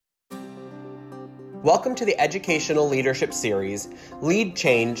Welcome to the Educational Leadership Series, Lead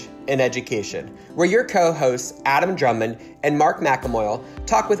Change in Education, where your co-hosts Adam Drummond and Mark McElmoyle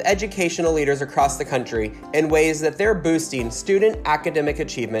talk with educational leaders across the country in ways that they're boosting student academic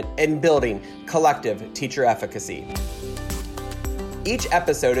achievement and building collective teacher efficacy. Each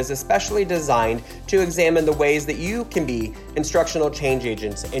episode is especially designed to examine the ways that you can be instructional change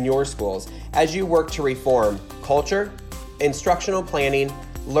agents in your schools as you work to reform culture, instructional planning,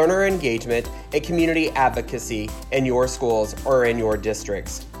 learner engagement, and community advocacy in your schools or in your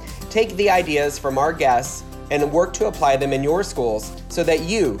districts. Take the ideas from our guests and work to apply them in your schools so that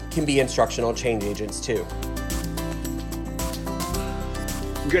you can be instructional change agents too.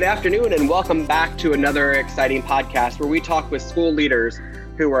 Good afternoon and welcome back to another exciting podcast where we talk with school leaders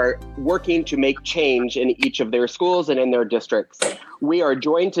who are working to make change in each of their schools and in their districts. We are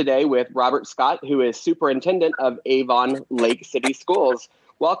joined today with Robert Scott, who is superintendent of Avon Lake City Schools.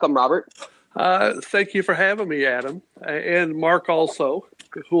 Welcome, Robert. Thank you for having me, Adam, and Mark also,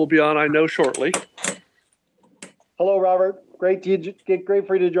 who will be on, I know, shortly. Hello, Robert. Great for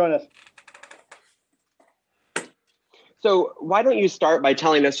you to join us. So why don't you start by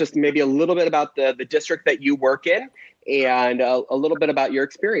telling us just maybe a little bit about the district that you work in and a little bit about your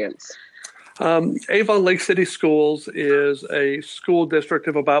experience. Avon Lake City Schools is a school district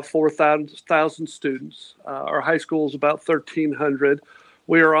of about 4,000 students. Our high school is about 1,300.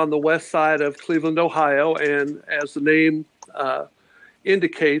 We are on the west side of Cleveland, Ohio, and as the name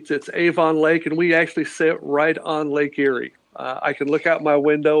indicates, it's Avon Lake, and we actually sit right on Lake Erie. I can look out my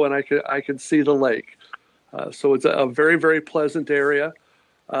window and I can see the lake. So it's a very, very pleasant area.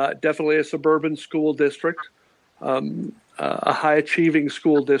 Definitely a suburban school district, a high-achieving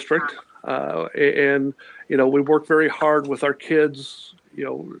school district, and we work very hard with our kids,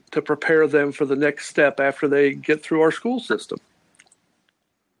 to prepare them for the next step after they get through our school system.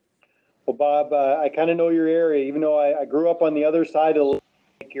 Well, Bob, I kind of know your area, even though I grew up on the other side of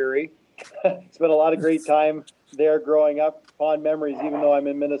Lake Erie. Spent a lot of great time there growing up, fond memories, even though I'm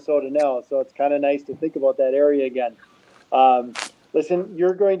in Minnesota now. So it's kind of nice to think about that area again. Listen,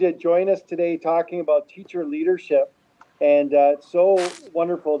 you're going to join us today talking about teacher leadership. And it's so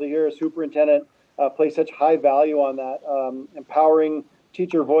wonderful to hear a superintendent place such high value on that, empowering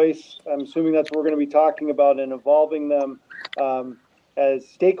teacher voice. I'm assuming that's what we're going to be talking about, and involving them as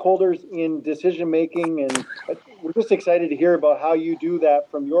stakeholders in decision-making. And we're just excited to hear about how you do that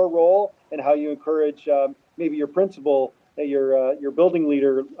from your role and how you encourage maybe your principal, your building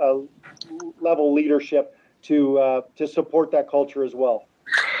leader level leadership to support that culture as well.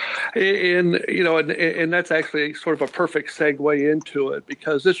 And that's actually sort of a perfect segue into it,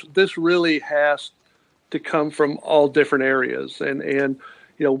 because this really has to come from all different areas. And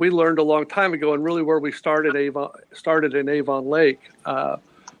we learned a long time ago, and really where we started in Avon Lake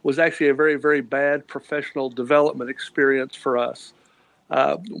was actually a very, very bad professional development experience for us.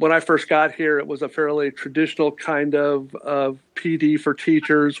 When I first got here, it was a fairly traditional kind of PD for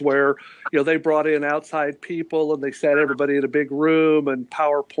teachers where, they brought in outside people and they sat everybody in a big room and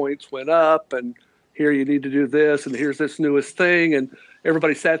PowerPoints went up and here you need to do this and here's this newest thing. And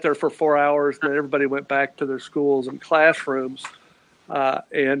everybody sat there for 4 hours and then everybody went back to their schools and classrooms.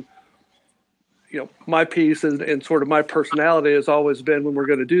 My piece and sort of my personality has always been, when we're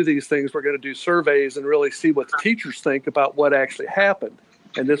going to do these things, we're going to do surveys and really see what the teachers think about what actually happened.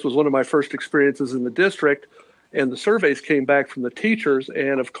 And this was one of my first experiences in the district. And the surveys came back from the teachers.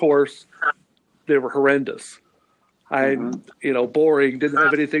 And of course, they were horrendous. Boring, didn't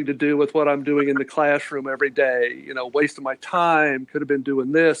have anything to do with what I'm doing in the classroom every day, wasting my time, could have been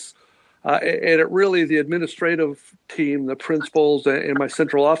doing this. And it really, the administrative team, the principals and my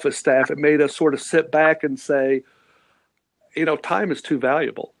central office staff, it made us sort of sit back and say, time is too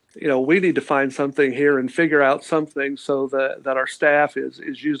valuable. We need to find something here and figure out something so that our staff is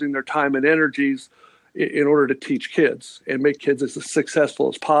using their time and energies in order to teach kids and make kids as successful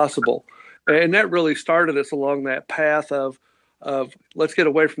as possible. And that really started us along that path of let's get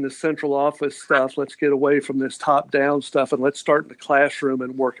away from this central office stuff. Let's get away from this top-down stuff, and let's start in the classroom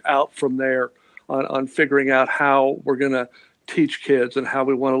and work out from there on figuring out how we're going to teach kids and how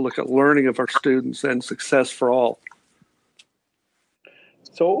we want to look at learning of our students and success for all.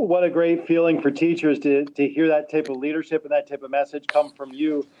 So what a great feeling for teachers to hear that type of leadership and that type of message come from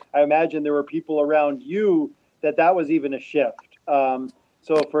you. I imagine there were people around you that was even a shift.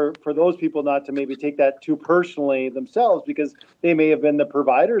 So for those people not to maybe take that too personally themselves, because they may have been the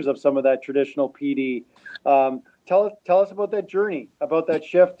providers of some of that traditional PD. Tell us about that journey, about that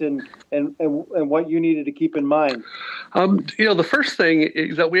shift, and what you needed to keep in mind. The first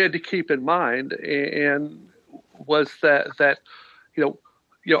thing that we had to keep in mind and was that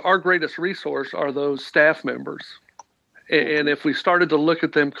our greatest resource are those staff members. And if we started to look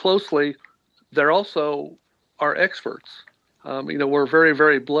at them closely, they're also our experts. We're very,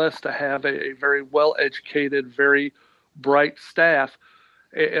 very blessed to have a very well-educated, very bright staff.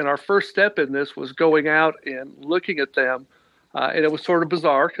 And our first step in this was going out and looking at them. And it was sort of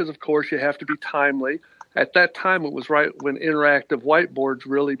bizarre because, of course, you have to be timely. At that time, it was right when interactive whiteboards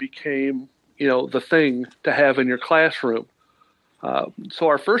really became, the thing to have in your classroom. So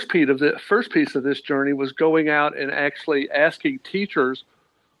our first piece of this journey was going out and actually asking teachers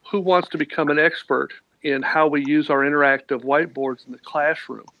who wants to become an expert in how we use our interactive whiteboards in the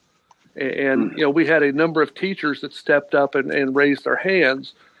classroom. And we had a number of teachers that stepped up and raised their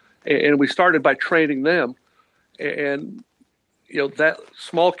hands, and we started by training them. And that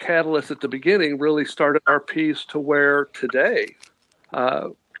small catalyst at the beginning really started our piece to where today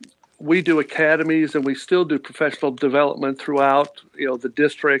we do academies and we still do professional development throughout the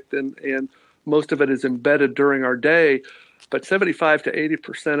district, and most of it is embedded during our day. But 75 to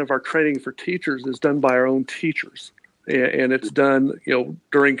 80% of our training for teachers is done by our own teachers. And it's done,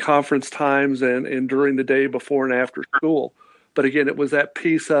 during conference times and during the day before and after school. But again, it was that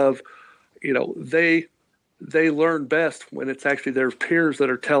piece of, they learn best when it's actually their peers that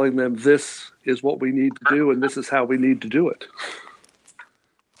are telling them this is what we need to do and this is how we need to do it.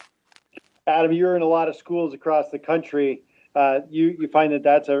 Adam, you're in a lot of schools across the country. You find that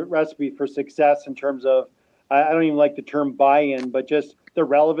that's a recipe for success in terms of, I don't even like the term buy-in, but just the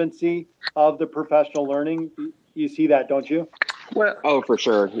relevancy of the professional learning. You see that, don't you? Well, for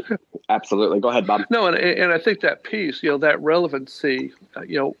sure. Absolutely. Go ahead, Bob. No, and I think that piece, that relevancy,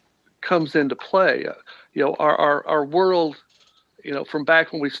 comes into play. Our world, from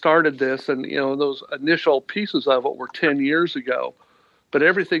back when we started this and, those initial pieces of it were 10 years ago, but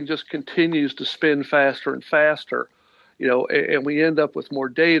everything just continues to spin faster and faster, and we end up with more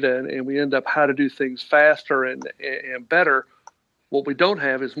data and we end up how to do things faster and better. What we don't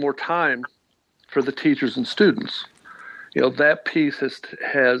have is more time for the teachers and students. That piece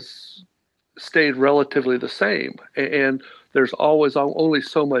has stayed relatively the same, and there's always only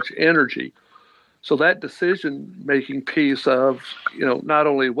so much energy. So that decision-making piece of, not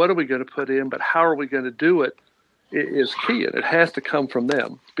only what are we going to put in, but how are we going to do it is key, and it has to come from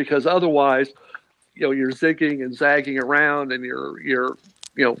them, because otherwise, you're zigging and zagging around, and you're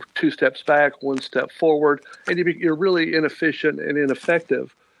 2 steps back, 1 step forward, and you're really inefficient and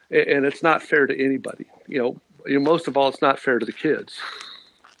ineffective. And it's not fair to anybody. Most of all, it's not fair to the kids.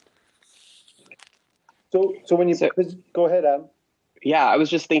 So when you go ahead, Adam. Yeah, I was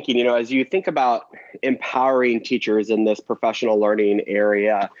just thinking, as you think about empowering teachers in this professional learning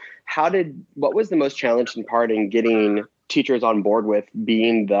area, what was the most challenging part in getting teachers on board with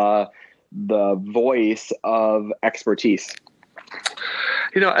being the voice of expertise?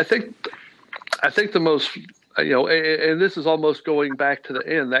 I think the most. And this is almost going back to the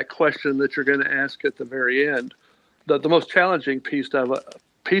end, that question that you're going to ask at the very end. The most challenging piece of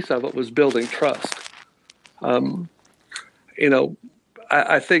it was building trust.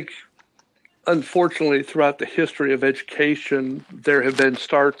 I think, unfortunately, throughout the history of education, there have been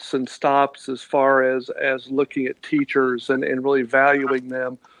starts and stops as far as looking at teachers and really valuing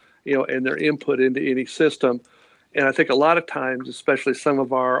them, and their input into any system. And I think a lot of times, especially some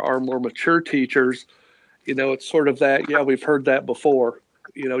of our more mature teachers, it's sort of that, we've heard that before.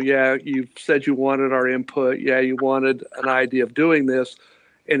 You've said you wanted our input. You wanted an idea of doing this.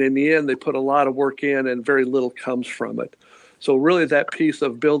 And in the end, they put a lot of work in and very little comes from it. So really that piece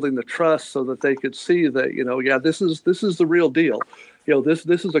of building the trust so that they could see that, this is the real deal.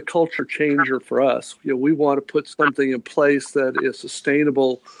 This is a culture changer for us. We want to put something in place that is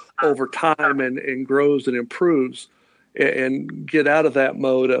sustainable over time and grows and improves. And get out of that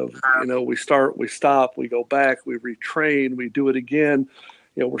mode of, we start, we stop, we go back, we retrain, we do it again.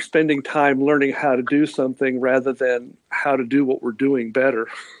 We're spending time learning how to do something rather than how to do what we're doing better.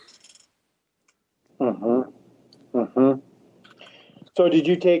 So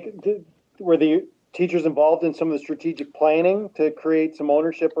were the teachers involved in some of the strategic planning to create some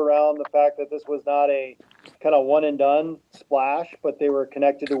ownership around the fact that this was not a kind of one and done splash, but they were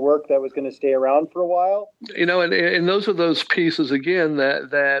connected to work that was going to stay around for a while? And those are those pieces, again,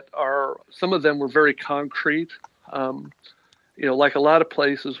 that are, some of them were very concrete. Like a lot of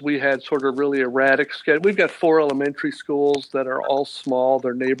places, we had sort of really erratic schedule. We've got 4 elementary schools that are all small.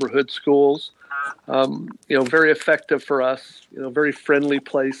 They're neighborhood schools, very effective for us, very friendly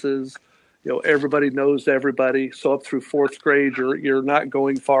places. Everybody knows everybody. So up through 4th grade, you're not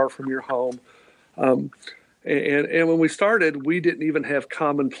going far from your home. And when we started, we didn't even have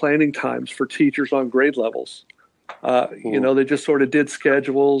common planning times for teachers on grade levels. They just sort of did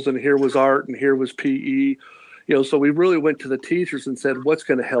schedules, and here was art and here was PE. So we really went to the teachers and said, what's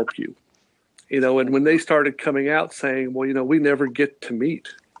going to help you? And when they started coming out saying, well, we never get to meet.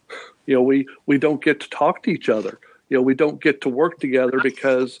 We don't get to talk to each other. We don't get to work together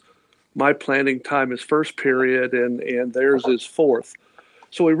because my planning time is first period and theirs is fourth.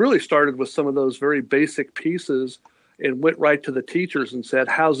 So we really started with some of those very basic pieces and went right to the teachers and said,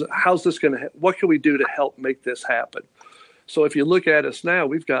 how's this going to, what can we do to help make this happen? So if you look at us now,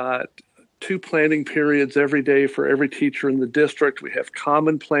 we've got 2 planning periods every day for every teacher in the district. We have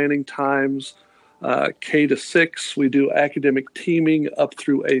common planning times, K to 6. We do academic teaming up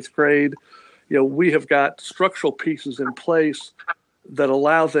through 8th grade. We have got structural pieces in place that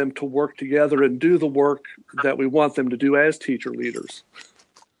allow them to work together and do the work that we want them to do as teacher leaders.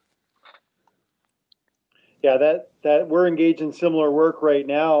 Yeah, that we're engaged in similar work right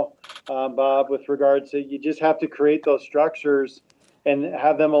now, Bob, with regards to you just have to create those structures and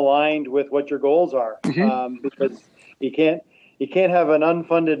have them aligned with what your goals are, because you can't have an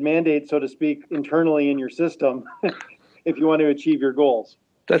unfunded mandate, so to speak, internally in your system if you want to achieve your goals.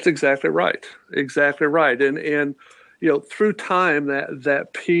 That's exactly right. Exactly right. And through time,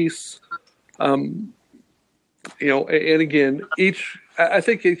 that piece, and again, I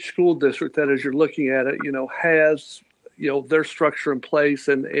think each school district that as you're looking at it, has, their structure in place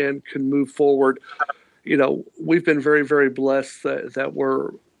and can move forward. We've been very, very blessed that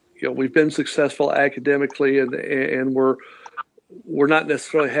we've been successful academically and we're not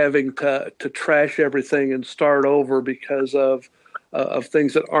necessarily having to trash everything and start over because of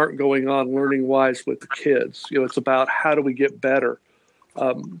things that aren't going on learning wise with the kids. It's about how do we get better.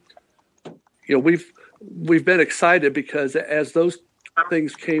 We've been excited because as those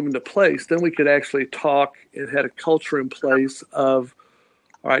things came into place, then we could actually talk and had a culture in place of,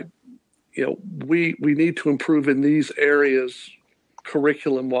 all right, we need to improve in these areas,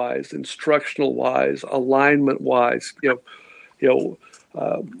 curriculum wise, instructional wise, alignment wise.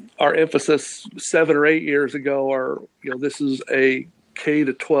 Our emphasis 7 or 8 years ago are, this is a K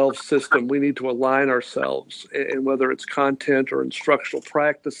to 12 system. We need to align ourselves, and whether it's content or instructional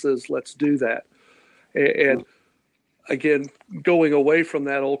practices, let's do that. And again, going away from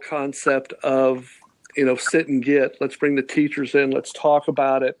that old concept of, sit and get, let's bring the teachers in, let's talk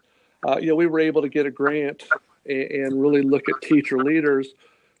about it. We were able to get a grant and really look at teacher leaders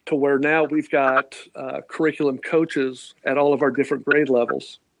to where now we've got curriculum coaches at all of our different grade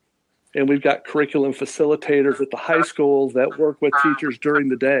levels. And we've got curriculum facilitators at the high school that work with teachers during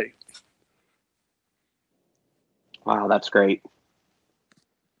the day. Wow, that's great.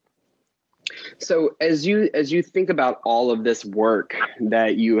 So as you think about all of this work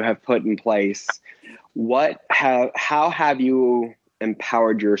that you have put in place, how have you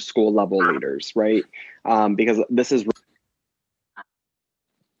empowered your school level leaders, right? Because this is,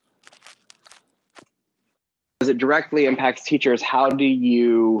 as it directly impacts teachers, how do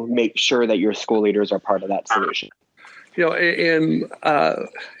you make sure that your school leaders are part of that solution? It's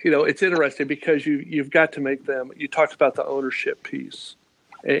interesting because you've got to make them, you talked about the ownership piece,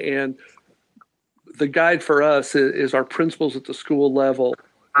 and the guide for us is our principals at the school level.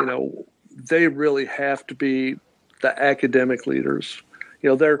 They really have to be the academic leaders.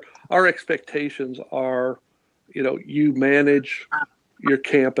 Our expectations are, you manage your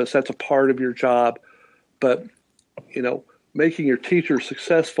campus. That's a part of your job. But, making your teachers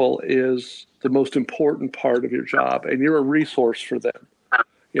successful is the most important part of your job, and you're a resource for them.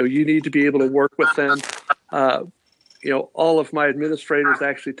 You need to be able to work with them. All of my administrators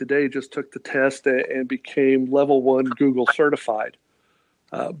actually today just took the test and became level 1 Google certified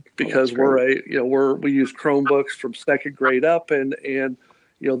because we use Chromebooks from 2nd grade up, and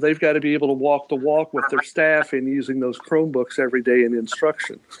they've got to be able to walk the walk with their staff in using those Chromebooks every day in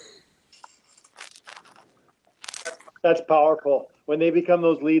instruction. That's powerful. When they become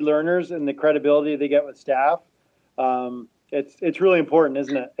those lead learners and the credibility they get with staff, it's really important,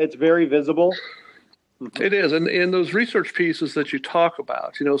 isn't it? It's very visible. It is. And those research pieces that you talk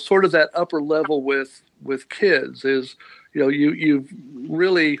about, sort of that upper level with kids is, you've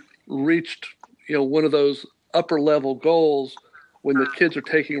really reached, one of those upper level goals when the kids are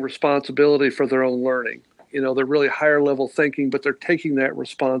taking responsibility for their own learning. They're really higher level thinking, but they're taking that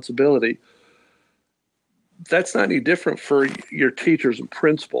responsibility. That's not any different for your teachers and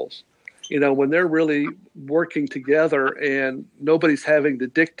principals. When they're really working together and nobody's having to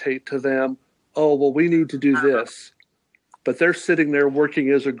dictate to them, oh, well, we need to do this. But they're sitting there working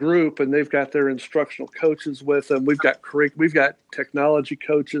as a group, and they've got their instructional coaches with them. We've got technology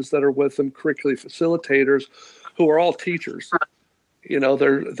coaches that are with them, curricular facilitators who are all teachers.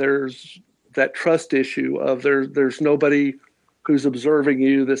 There's that trust issue of there's nobody who's observing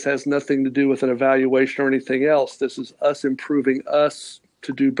you. This has nothing to do with an evaluation or anything else. This is us improving us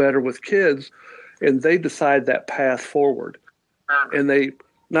to do better with kids. And they decide that path forward. And they,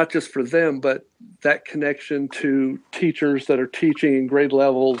 not just for them, but that connection to teachers that are teaching in grade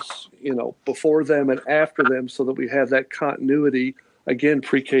levels, before them and after them, so that we have that continuity, again,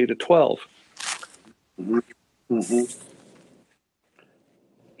 pre-K to 12. Mm-hmm.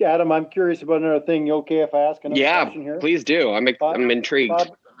 Adam, I'm curious about another thing. You okay if I ask another question here? Yeah, please do. I'm intrigued.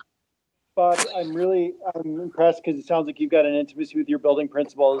 Bob, I'm impressed because it sounds like you've got an intimacy with your building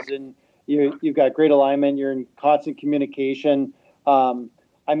principals and you've got great alignment. You're in constant communication. I'm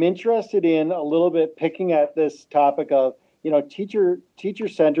interested in a little bit picking at this topic of,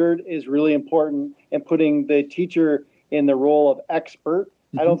 teacher-centered is really important, and putting the teacher in the role of expert.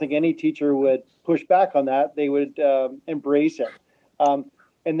 Mm-hmm. I don't think any teacher would push back on that. They would embrace it.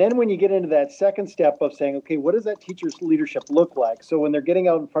 And then when you get into that second step of saying, okay, what does that teacher's leadership look like? So when they're getting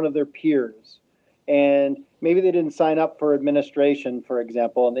out in front of their peers, and maybe they didn't sign up for administration, for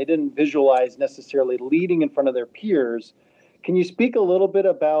example, and they didn't visualize necessarily leading in front of their peers, can you speak a little bit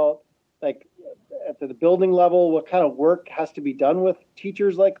about, like, at the building level, what kind of work has to be done with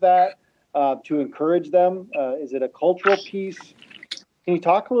teachers like that to encourage them? Is it a cultural piece? Can you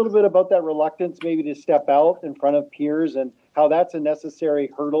talk a little bit about that reluctance maybe to step out in front of peers, and how that's a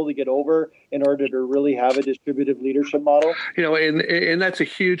necessary hurdle to get over in order to really have a distributive leadership model? And that's a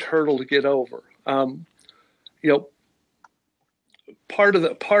huge hurdle to get over. Part of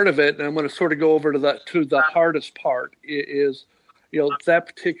it, and I'm going to sort of go over to the hardest part, is that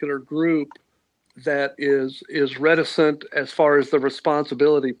particular group that is reticent as far as the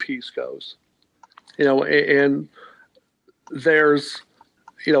responsibility piece goes. And there's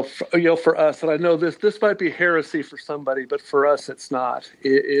for us, and I know this might be heresy for somebody, but for us it's not.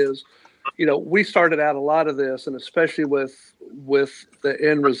 It is, we started out a lot of this, and especially with the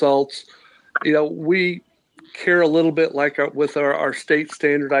end results, we care a little bit with our state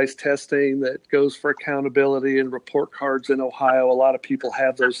standardized testing that goes for accountability and report cards in Ohio. A lot of people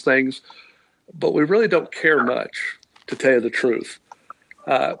have those things, but we really don't care much, to tell you the truth.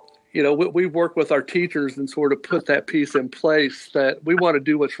 We work with our teachers and sort of put that piece in place that we want to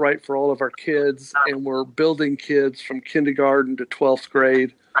do what's right for all of our kids, and we're building kids from kindergarten to 12th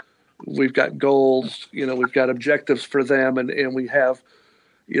grade. We've got goals, we've got objectives for them, and we have,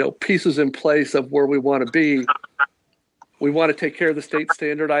 pieces in place of where we want to be. We want to take care of the state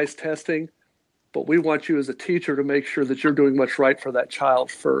standardized testing, but we want you as a teacher to make sure that you're doing what's right for that child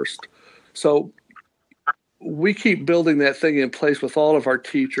first. So we keep building that thing in place with all of our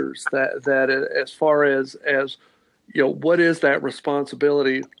teachers, that as far as what is that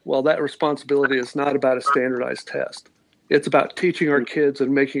responsibility? Well, that responsibility is not about a standardized test. It's about teaching our kids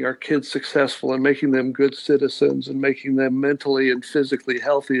and making our kids successful and making them good citizens and making them mentally and physically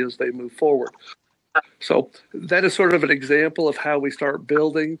healthy as they move forward. So that is sort of an example of how we start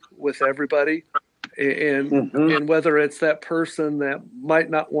building with everybody. And whether it's that person that might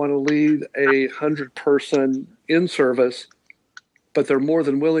not want to lead a 100-person in-service, but they're more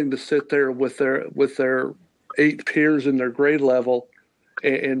than willing to sit there with their 8 peers in their grade level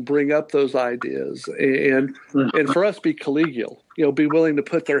and bring up those ideas, and for us, be collegial, be willing to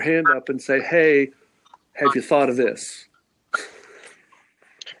put their hand up and say, hey, have you thought of this?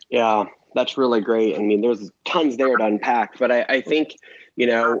 Yeah, that's really great. I mean, there's tons there to unpack, but I think,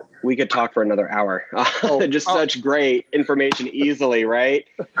 we could talk for another hour. Such great information easily, right?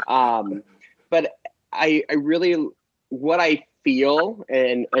 But I really, what I feel,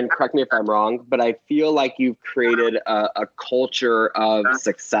 and correct me if I'm wrong, but I feel like you've created a culture of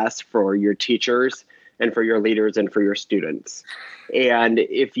success for your teachers and for your leaders and for your students. And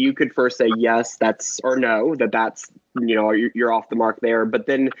if you could first say yes, or no, that's, you're off the mark there, but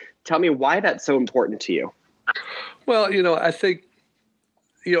then tell me why that's so important to you. Well, I think,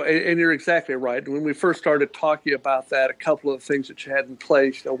 and you're exactly right. When we first started talking about that, a couple of things that you had in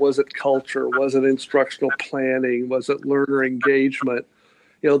place, was it culture? Was it instructional planning? Was it learner engagement?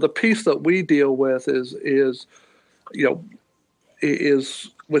 The piece that we deal with is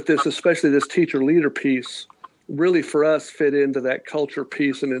with this, especially this teacher leader piece, really for us fit into that culture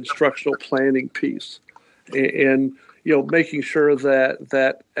piece and instructional planning piece. And making sure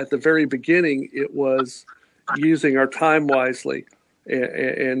that at the very beginning, it was using our time wisely,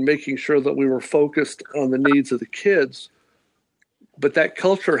 and making sure that we were focused on the needs of the kids. But that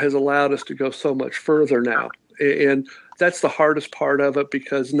culture has allowed us to go so much further now. And that's the hardest part of it,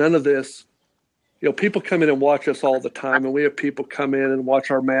 because none of this, people come in and watch us all the time, and we have people come in and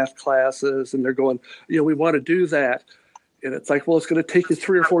watch our math classes, and they're going, we want to do that. And it's like, well, it's going to take you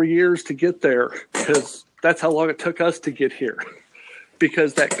 3 or 4 years to get there, because that's how long it took us to get here.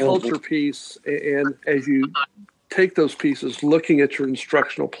 Because that culture piece, and as you take those pieces, looking at your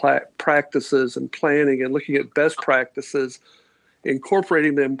instructional practices and planning and looking at best practices,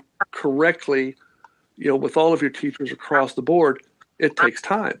 incorporating them correctly, with all of your teachers across the board, it takes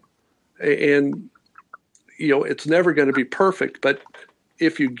time. And, it's never going to be perfect, but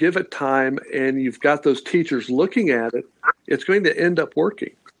if you give it time and you've got those teachers looking at it, it's going to end up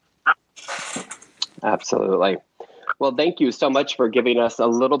working. Absolutely. Well, thank you so much for giving us a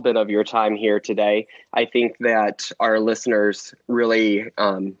little bit of your time here today. I think that our listeners really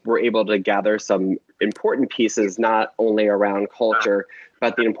were able to gather some important pieces, not only around culture,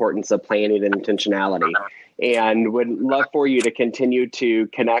 but the importance of planning and intentionality. And would love for you to continue to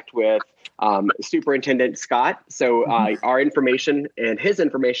connect with Superintendent Scott. So our information and his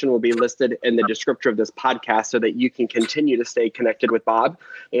information will be listed in the description of this podcast so that you can continue to stay connected with Bob.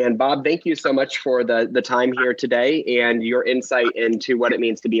 And Bob, thank you so much for the time here today and your insight into what it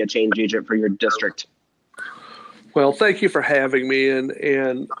means to be a change agent for your district. Well, thank you for having me.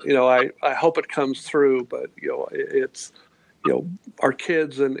 And I hope it comes through, but, it's, our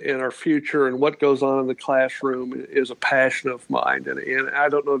kids and our future and what goes on in the classroom is a passion of mine. And I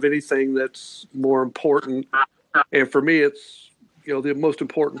don't know of anything that's more important. And for me, it's, the most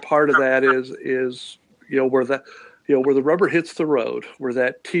important part of that is where the rubber hits the road, where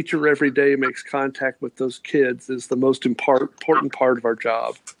that teacher every day makes contact with those kids is the most important part of our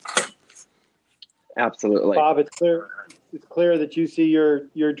job. Absolutely. Bob, it's clear that you see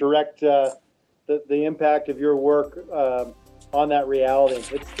your direct, the impact of your work, on that reality.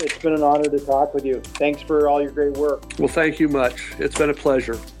 It's been an honor to talk with you. Thanks for all your great work. Well, thank you much. It's been a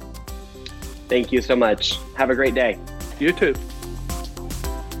pleasure. Thank you so much. Have a great day. You too.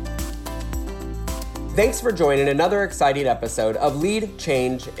 Thanks for joining another exciting episode of Lead,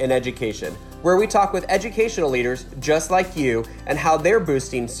 Change, and Education, where we talk with educational leaders just like you and how they're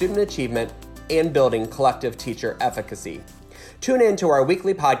boosting student achievement and building collective teacher efficacy. Tune in to our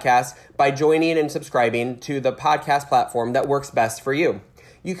weekly podcast by joining and subscribing to the podcast platform that works best for you.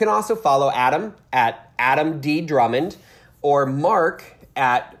 You can also follow Adam at Adam D. Drummond or Mark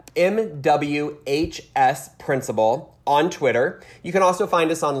at MWHS Principal on Twitter. You can also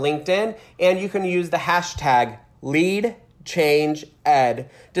find us on LinkedIn, and you can use the hashtag LeadChangeEd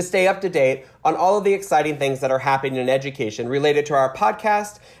to stay up to date on all of the exciting things that are happening in education related to our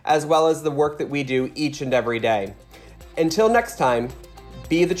podcast, as well as the work that we do each and every day. Until next time,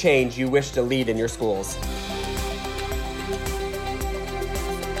 be the change you wish to lead in your schools.